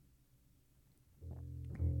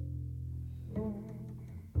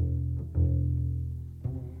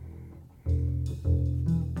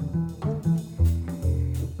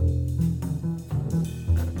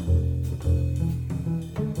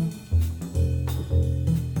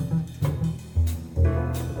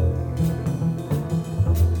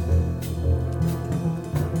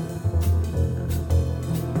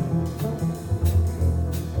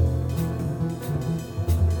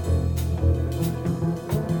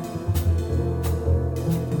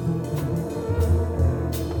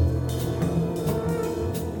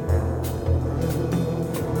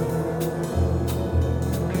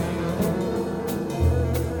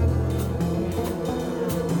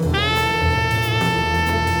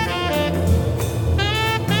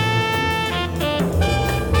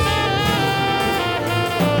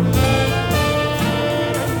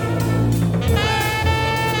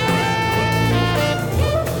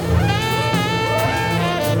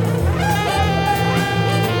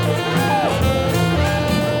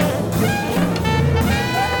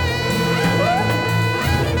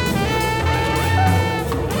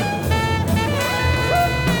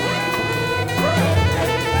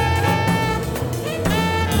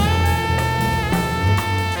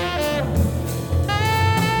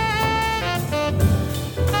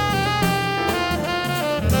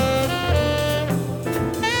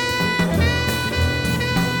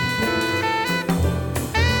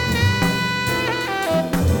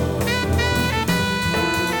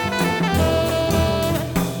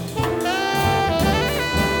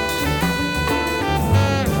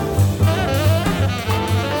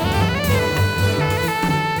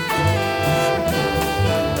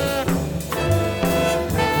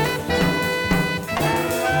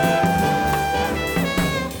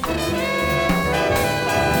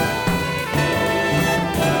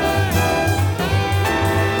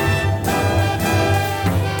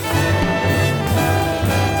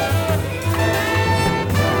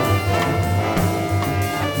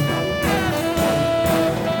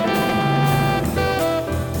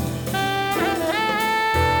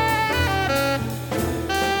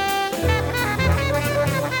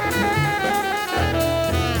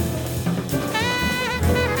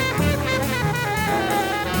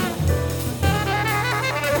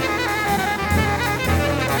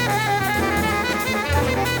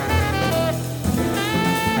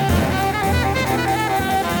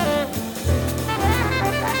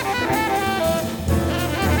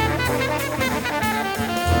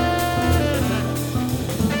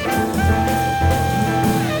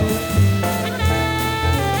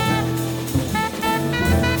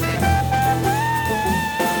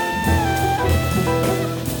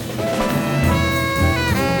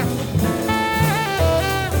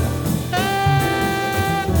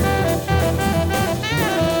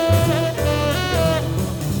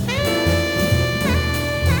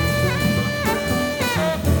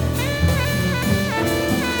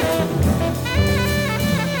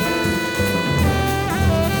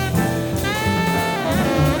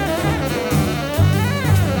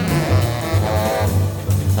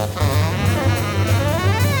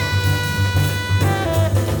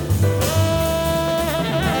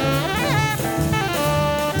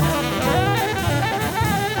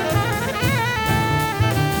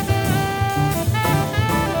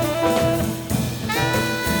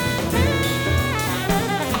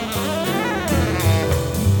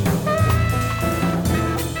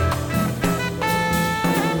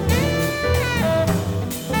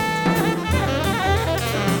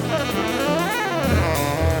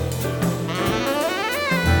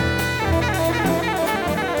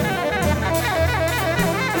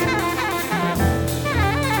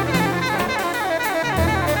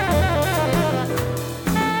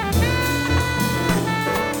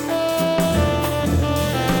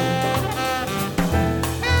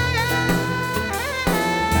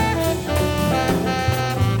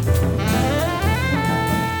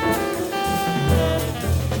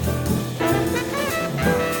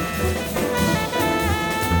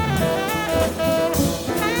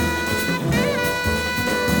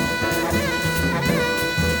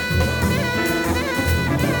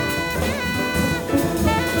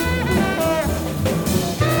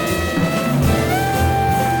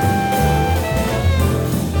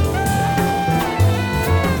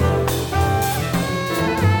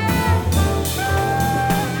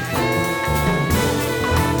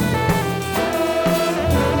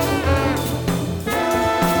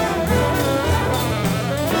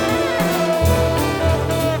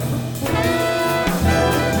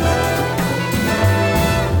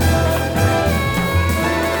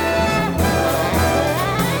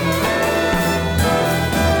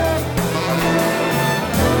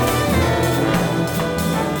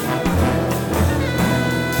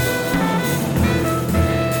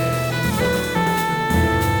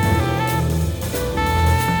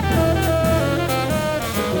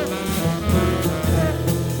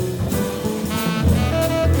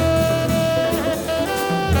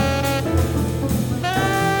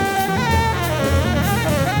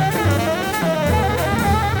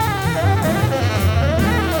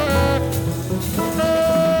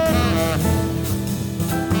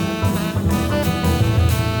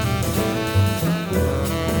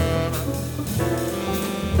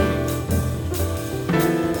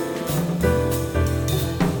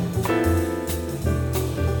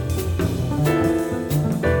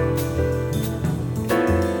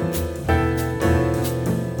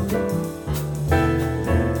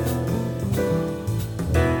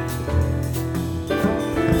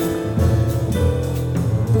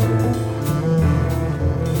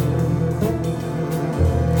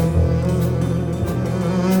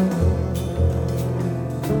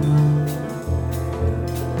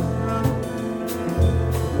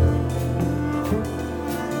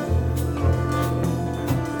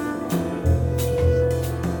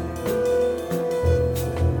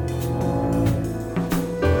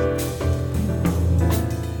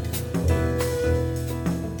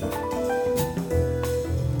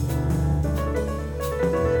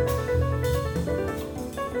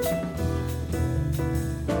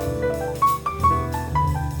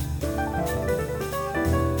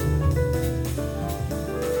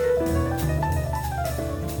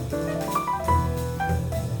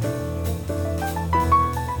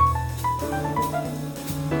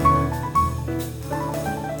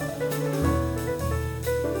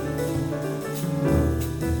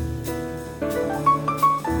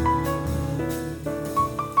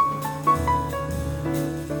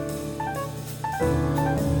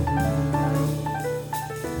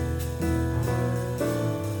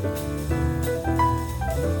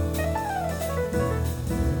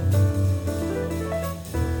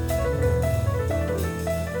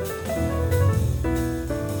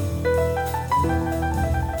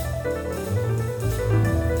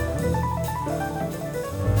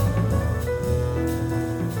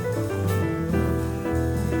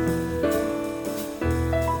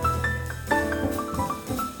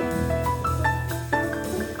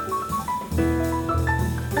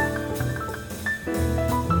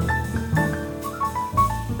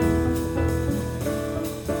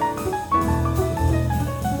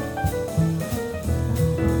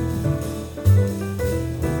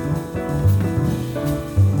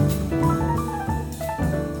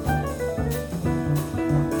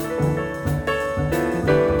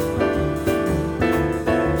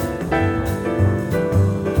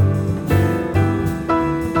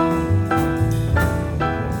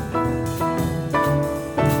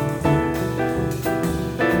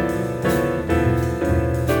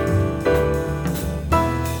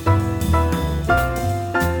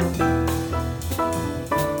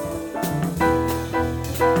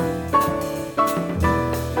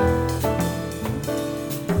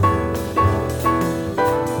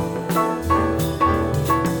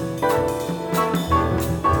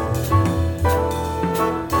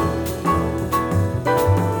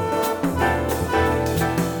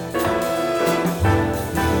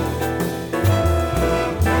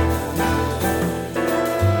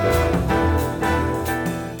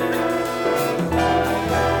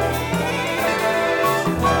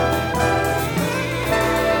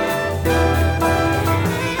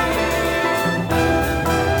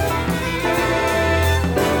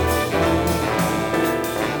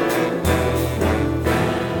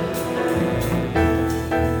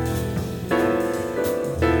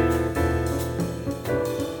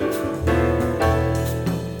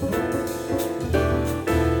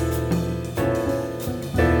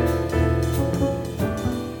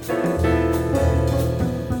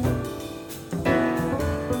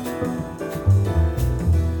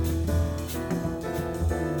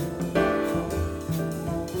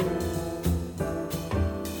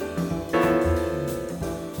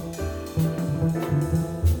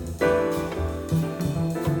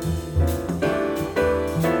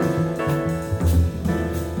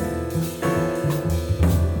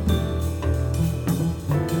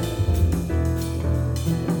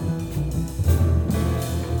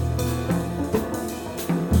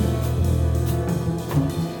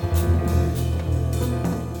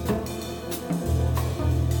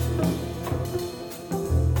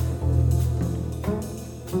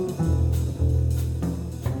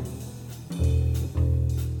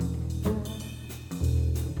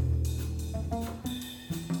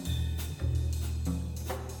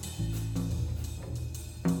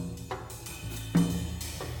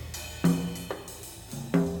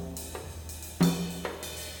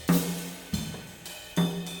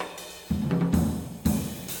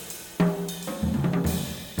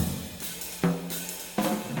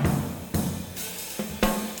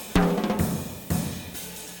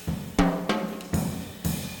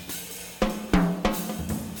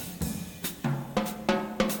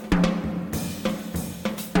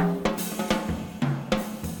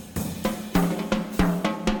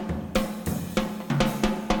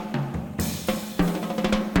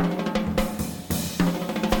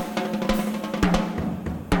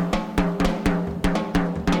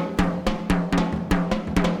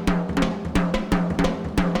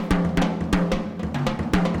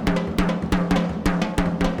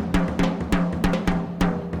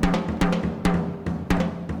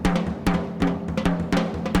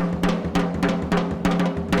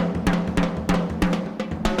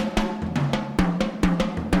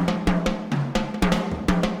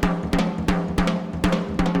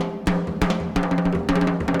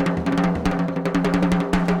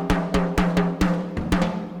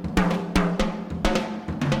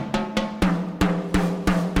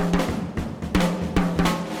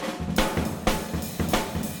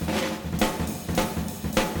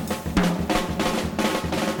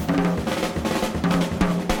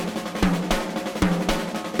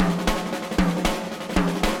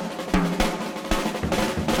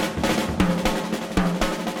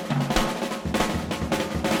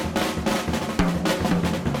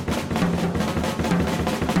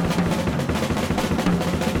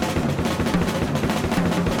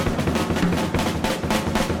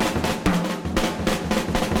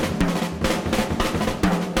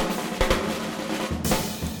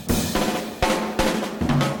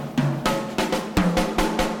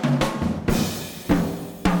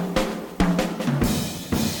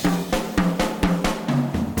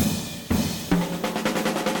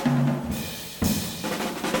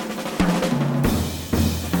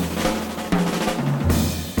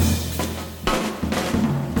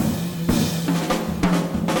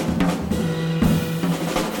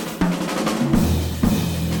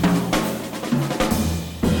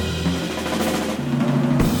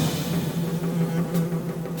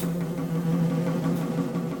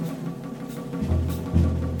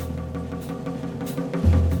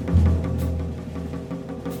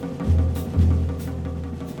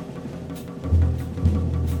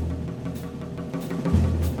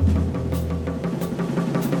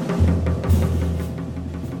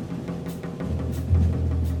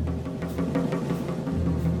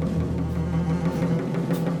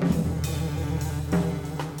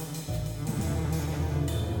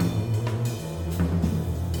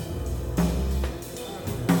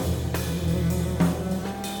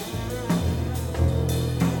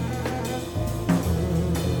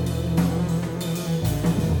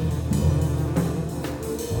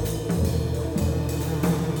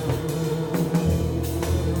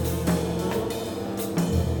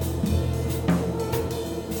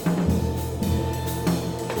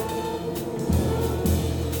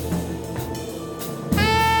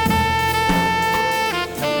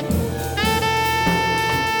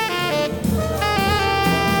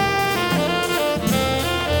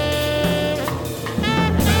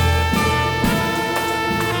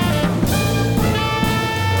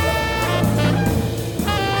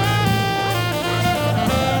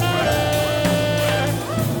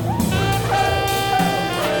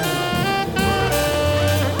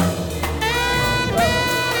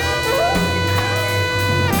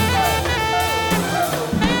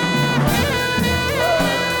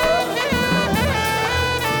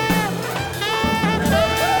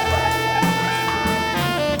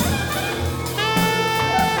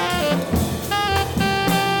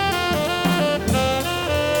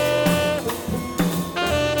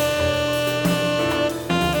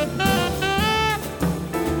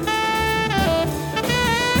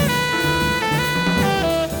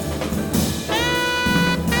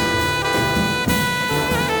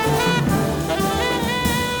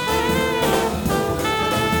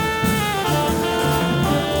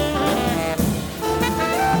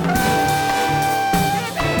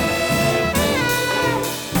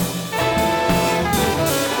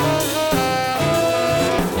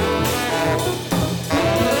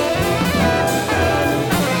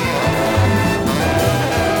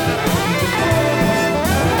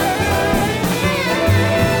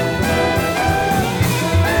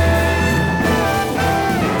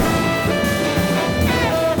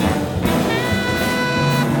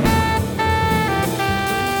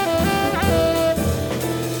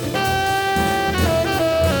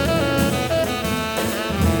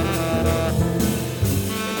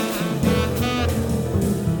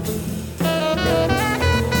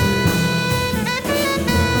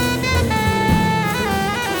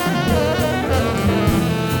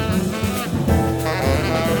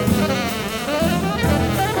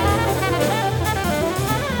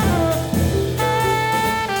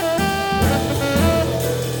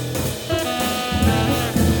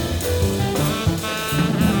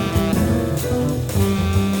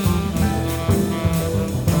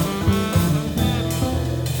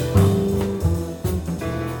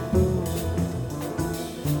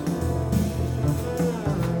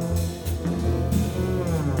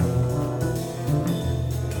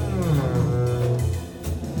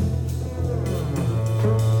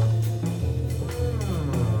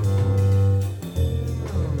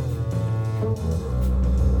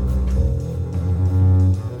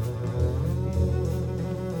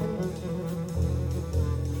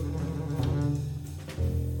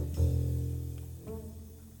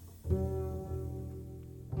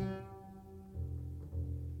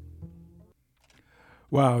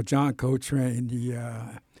 Wow, John Coltrane,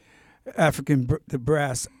 the the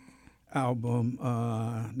Brass album.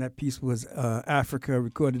 That piece was Africa,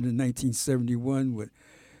 recorded in 1971 with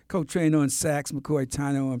Coltrane on sax, McCoy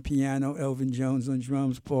Tyner on piano, Elvin Jones on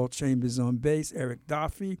drums, Paul Chambers on bass, Eric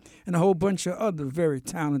Doffey, and a whole bunch of other very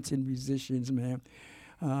talented musicians, man.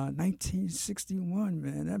 1961,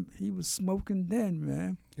 man. He was smoking then,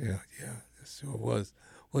 man. Yeah, it sure was.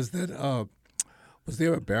 Was there a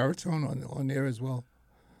baritone on there as well?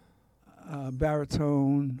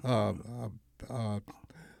 Baritone.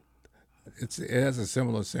 It has a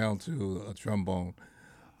similar sound to a trombone.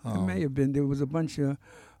 It may have been. There was a bunch of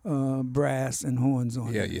brass and horns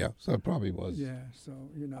on it. Yeah. So it probably was. Yeah, so,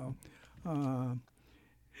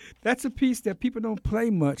 that's a piece that people don't play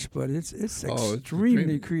much, but it's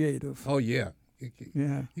extremely creative. Oh, yeah.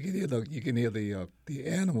 Yeah. You can hear the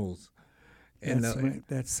animals. And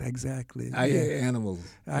that's exactly. I hear animals.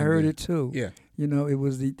 I heard it too. Yeah. It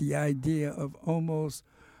was the idea of almost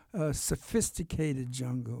a sophisticated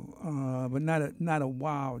jungle, but not a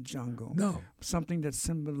wild jungle. No. Something that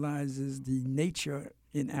symbolizes the nature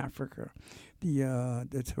in Africa,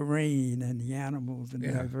 the terrain and the animals and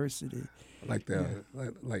the diversity. Like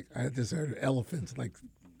like I just heard elephants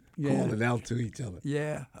calling out to each other.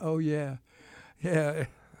 Yeah. Oh yeah. Yeah.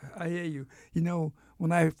 I hear you.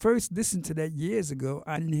 When I first listened to that years ago,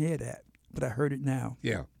 I didn't hear that, but I heard it now.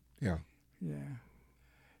 Yeah.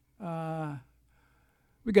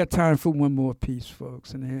 We got time for one more piece,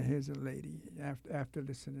 folks, and here's a lady. After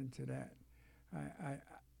listening to that,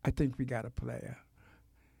 I think we got to play her.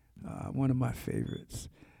 One of my favorites,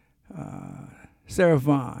 Sarah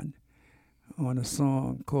Vaughan, on a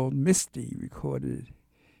song called Misty, recorded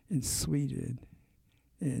in Sweden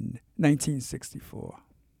in 1964.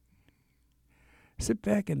 Sit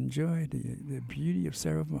back and enjoy the beauty of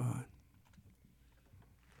Sarah Vaughan.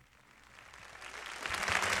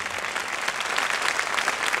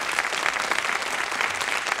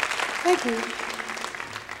 Thank you.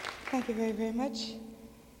 Thank you very, very much.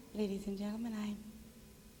 Ladies and gentlemen, I'm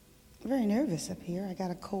very nervous up here. I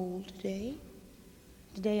got a cold today.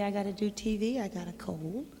 Today I got to do TV. I got a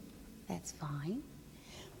cold. That's fine.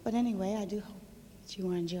 But anyway, I do hope that you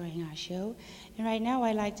are enjoying our show. And right now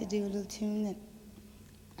I'd like to do a little tune that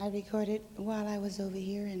I recorded while I was over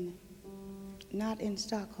here not in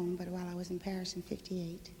Stockholm, but while I was in Paris in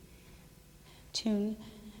 '58. Tune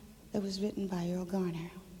that was written by Earl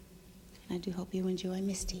Garner. And I do hope you enjoy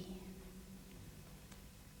Misty.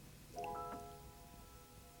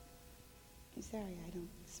 I'm sorry I don't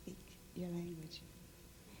speak your language.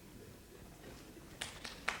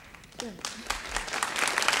 Good.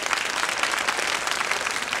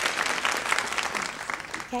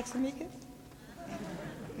 Caxamica?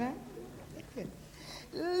 Huh? Good.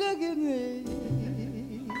 Look at me.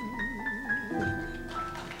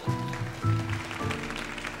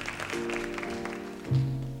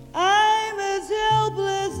 I'm as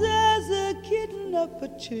helpless as a kitten up a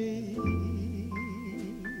tree.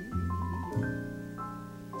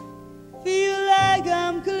 Feel like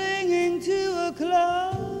I'm clinging to a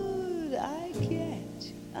cloud I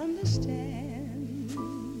can't understand.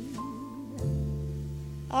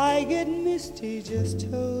 I get misty just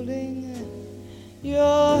holding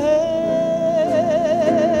your hand.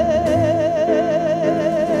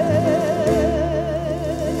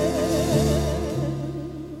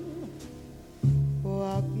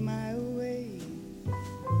 Walk my way.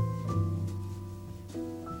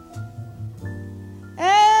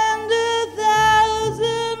 And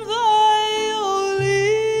 1,000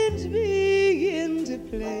 violins begin to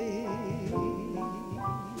play.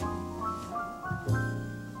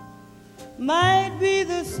 Might be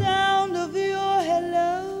the sound of your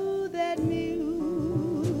hello, that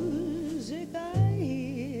music I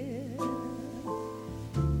hear.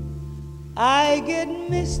 I get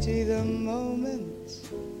misty the moment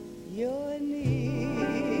you're near.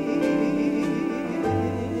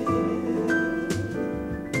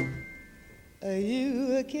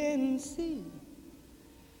 You can see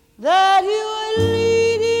that you are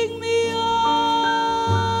leading me on,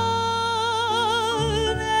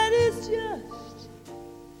 and it's just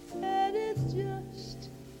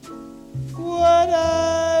what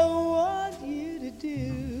I want you to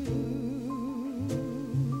do.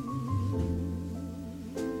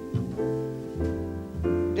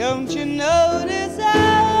 Don't you notice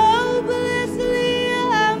how hopelessly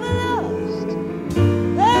I'm lost?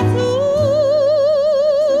 That's who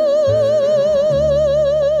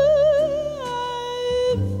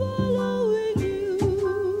I'm following you.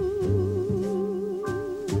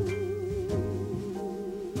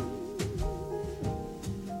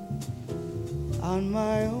 On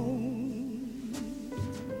my own,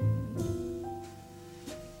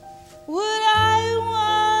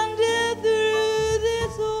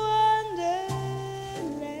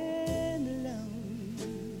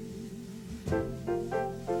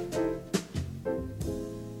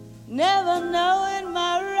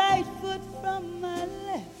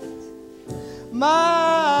 my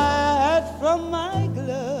hat from my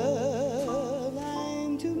glove.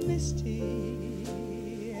 I'm too misty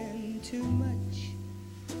and too much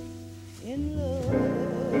in love.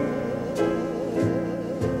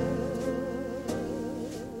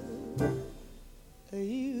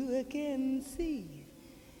 You can see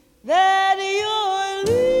that you're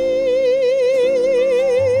leading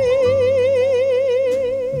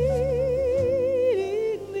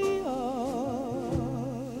me on,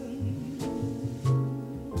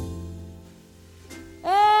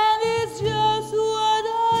 and it's just what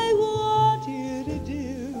I want you to do.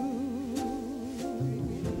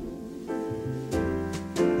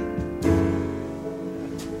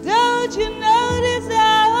 Don't you notice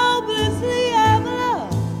how hopelessly I'm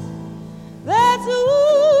lost? That's who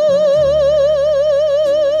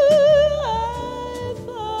I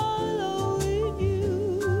follow in you.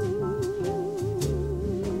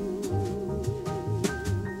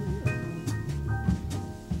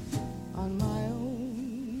 On my own.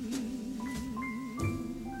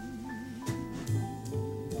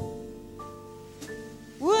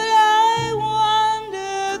 Would I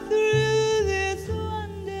wander through this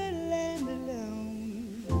wonderland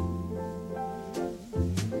alone,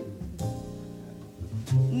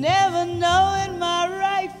 never knowing my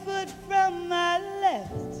right foot from my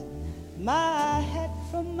left, my hat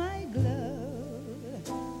from my glove?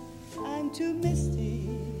 I'm too misty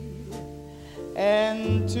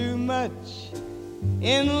and too much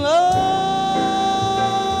in love.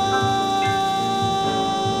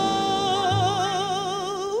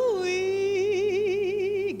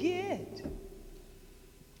 We get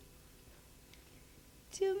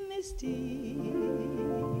too misty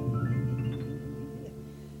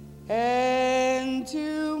and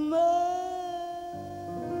too much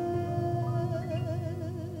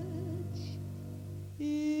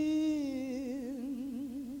in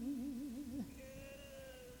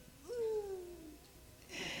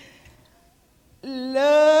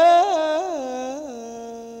love.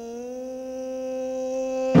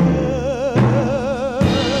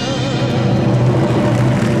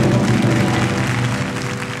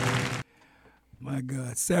 My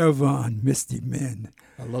God, Sarah Vaughan, Misty Men.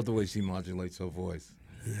 I love the way she modulates her voice.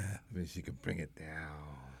 Yeah, I mean, she can bring it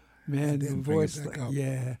down. man, the then bring it voice, back like, up.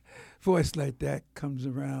 yeah, voice like that comes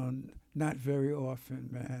around not very often,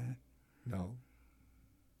 man. No.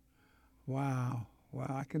 Wow,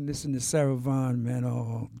 wow, I can listen to Sarah Vaughan, man,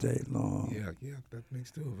 all day long. Yeah, that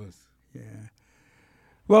makes two of us. Yeah.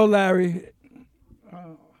 Well, Larry,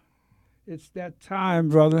 it's that time,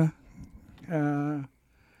 brother.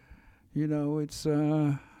 You know, it's.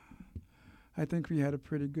 I think we had a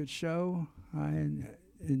pretty good show. I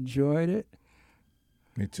enjoyed it.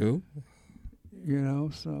 Me too. You know,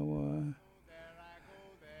 so.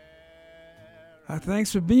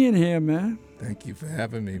 Thanks for being here, man. Thank you for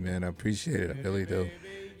having me, man. I appreciate it. I really do.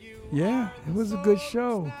 Yeah, it was a good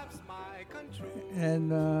show.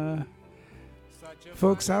 And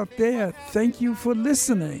folks out there, thank you for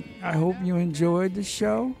listening. I hope you enjoyed the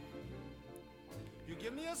show.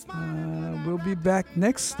 We'll be back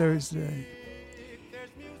next Thursday.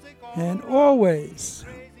 And always,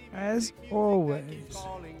 as always,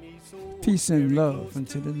 peace and love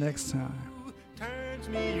until the next time. Turns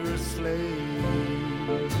me your slave.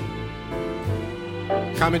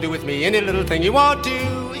 Come and do with me any little thing you want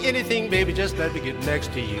to. Anything, baby, just let me get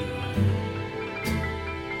next to you.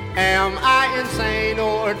 Am I insane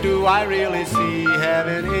or do I really see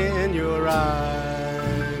heaven in your eyes?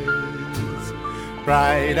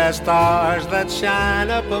 Bright as stars that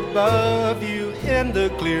shine up above you in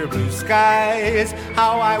the clear blue skies.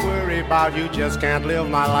 How I worry about you, just can't live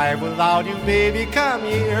my life without you, baby. Come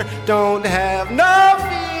here, don't have no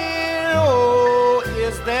fear. Oh,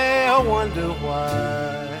 is there a wonder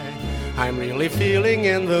why I'm really feeling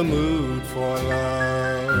in the mood for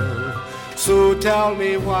love? So tell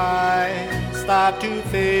me why, stop to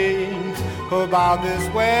think about this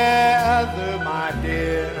weather, my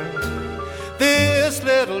dear. This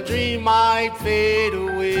little dream might fade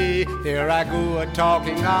away. There I go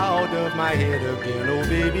a-talking out of my head again. Oh,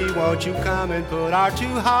 baby, won't you come and put our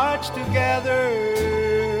two hearts together?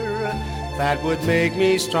 That would make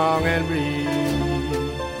me strong and breathe.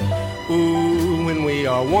 Ooh, when we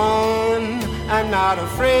are one, I'm not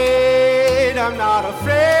afraid, I'm not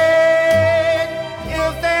afraid.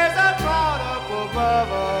 If there's a cloud up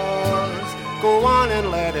above us, go on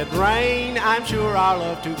and let it rain. I'm sure our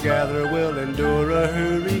love together will endure a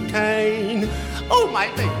hurricane. Oh, my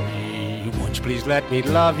baby, won't you please let me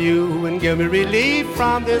love you and give me relief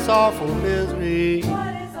from this awful misery?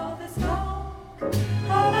 What is all this talk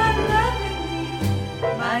about loving me,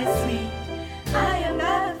 my sweet? I am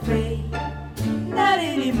not afraid.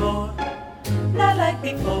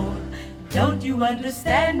 before. Don't you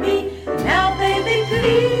understand me? Now, baby,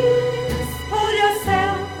 please pull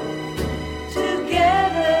yourself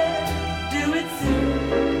together. Do it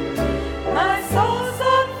soon. My soul's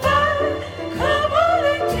on fire. Come on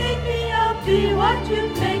and take me. I'll be what you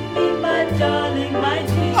make me, my darling, my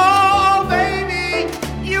dear. Oh, baby,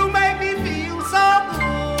 you make me feel so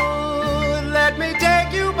good. Let me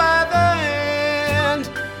take you by the hand.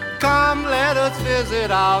 Come, let us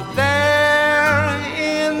visit out there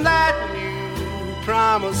in that new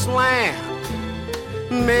promised land.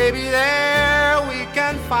 Maybe there we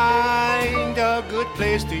can find a good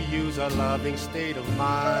place to use a loving state of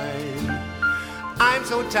mind. I'm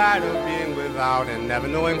so tired of being without and never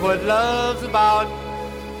knowing what love's about.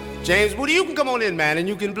 James Woody, you can come on in, man, and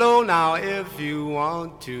you can blow now if you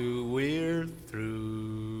want to. We're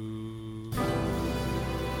through.